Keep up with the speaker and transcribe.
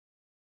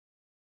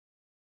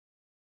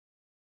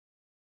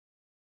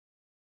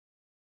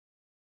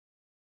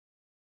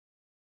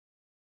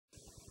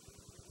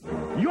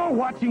You're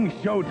watching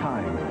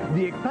Showtime.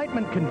 The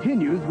excitement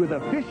continues with a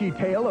fishy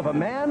tale of a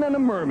man and a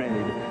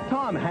mermaid.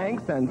 Tom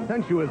Hanks and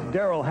sensuous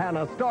Daryl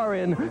Hannah star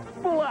in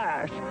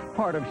Splash,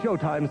 part of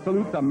Showtime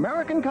Salutes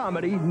American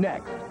Comedy,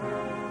 next.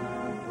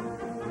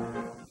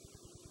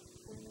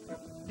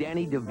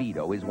 Danny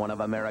DeVito is one of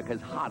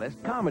America's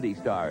hottest comedy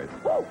stars.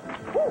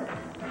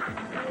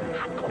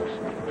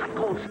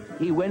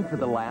 He went for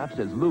the laughs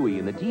as Louis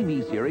in the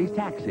TV series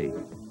Taxi,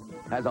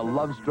 as a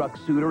love-struck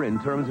suitor in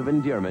Terms of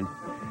Endearment,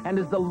 and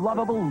as the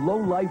lovable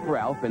low-life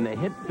Ralph in the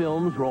hit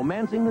films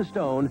Romancing the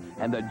Stone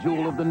and The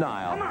Jewel of the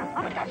Nile.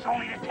 But that's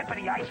only the tip of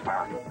the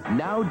iceberg.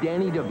 Now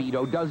Danny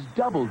DeVito does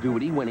double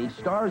duty when he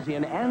stars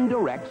in and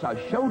directs a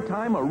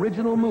Showtime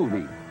original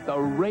movie, The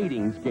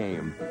Ratings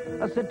Game,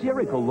 a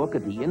satirical look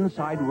at the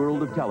inside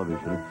world of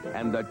television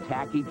and the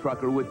tacky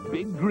trucker with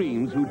big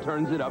dreams who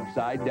turns it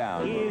upside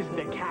down. Here's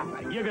the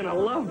capper. You're gonna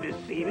love this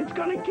scene. It's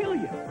gonna kill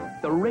you.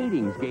 The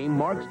Ratings Game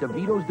marks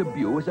DeVito's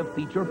debut as a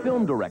feature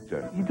film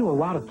director. You do a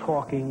lot of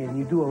talking, and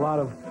you do a lot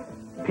of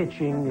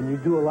pitching, and you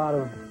do a lot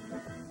of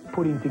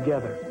putting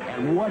together.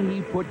 And what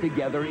he put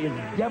together is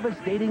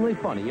devastatingly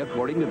funny,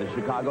 according to the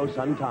Chicago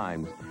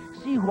Sun-Times.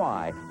 See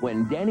why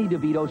when Danny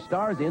DeVito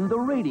stars in The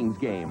Ratings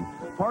Game,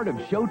 part of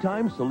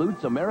Showtime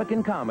Salutes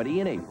American Comedy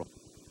in April.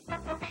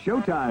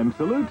 Showtime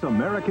salutes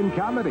American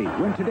comedy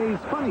when today's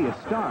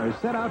funniest stars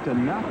set out to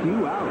knock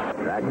you out.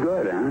 That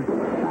good, huh?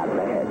 Not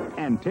bad.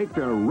 And take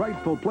their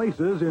rightful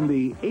places in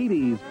the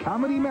 80s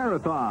Comedy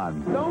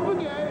Marathon. Don't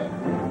forget,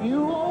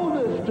 you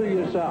owe this to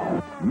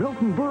yourself.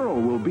 Milton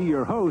Berle will be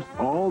your host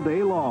all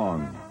day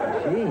long.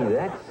 Gee,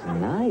 that's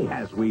nice.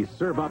 As we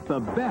serve up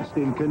the best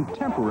in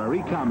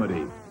contemporary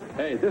comedy.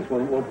 Hey, this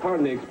one will,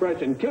 pardon the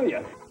expression, kill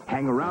you.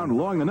 Hang around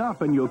long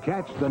enough and you'll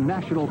catch the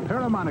national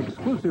Paramount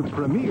exclusive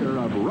premiere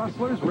of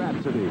Rustler's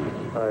Rhapsody.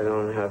 I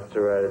don't have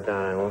to write it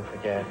down. I won't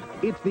forget.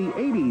 It's the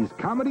 80s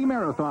Comedy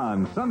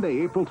Marathon,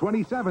 Sunday, April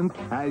 27th,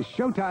 as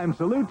Showtime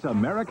salutes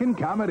American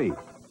comedy.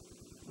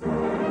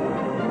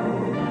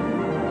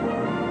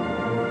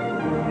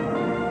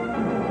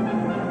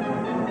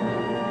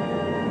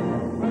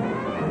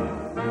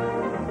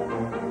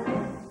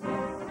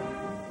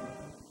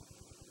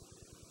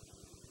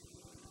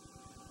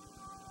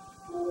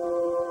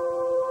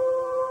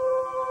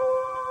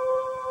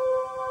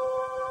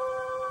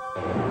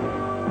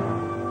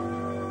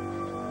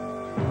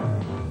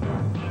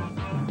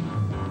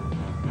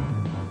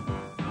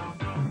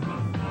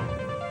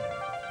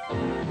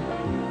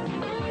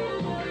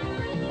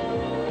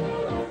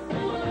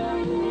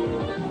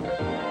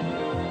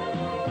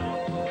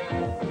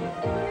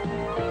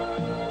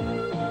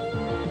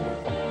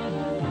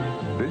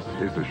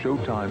 This is a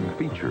Showtime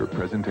feature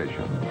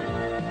presentation.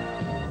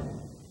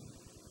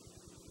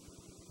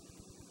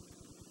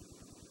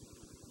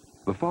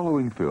 The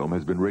following film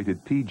has been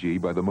rated PG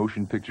by the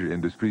motion picture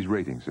industry's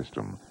rating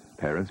system.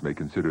 Parents may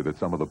consider that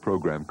some of the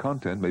program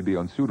content may be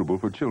unsuitable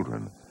for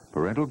children.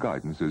 Parental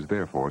guidance is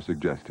therefore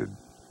suggested.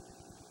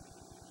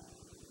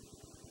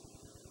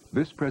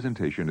 This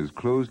presentation is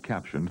closed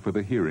captioned for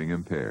the hearing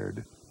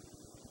impaired.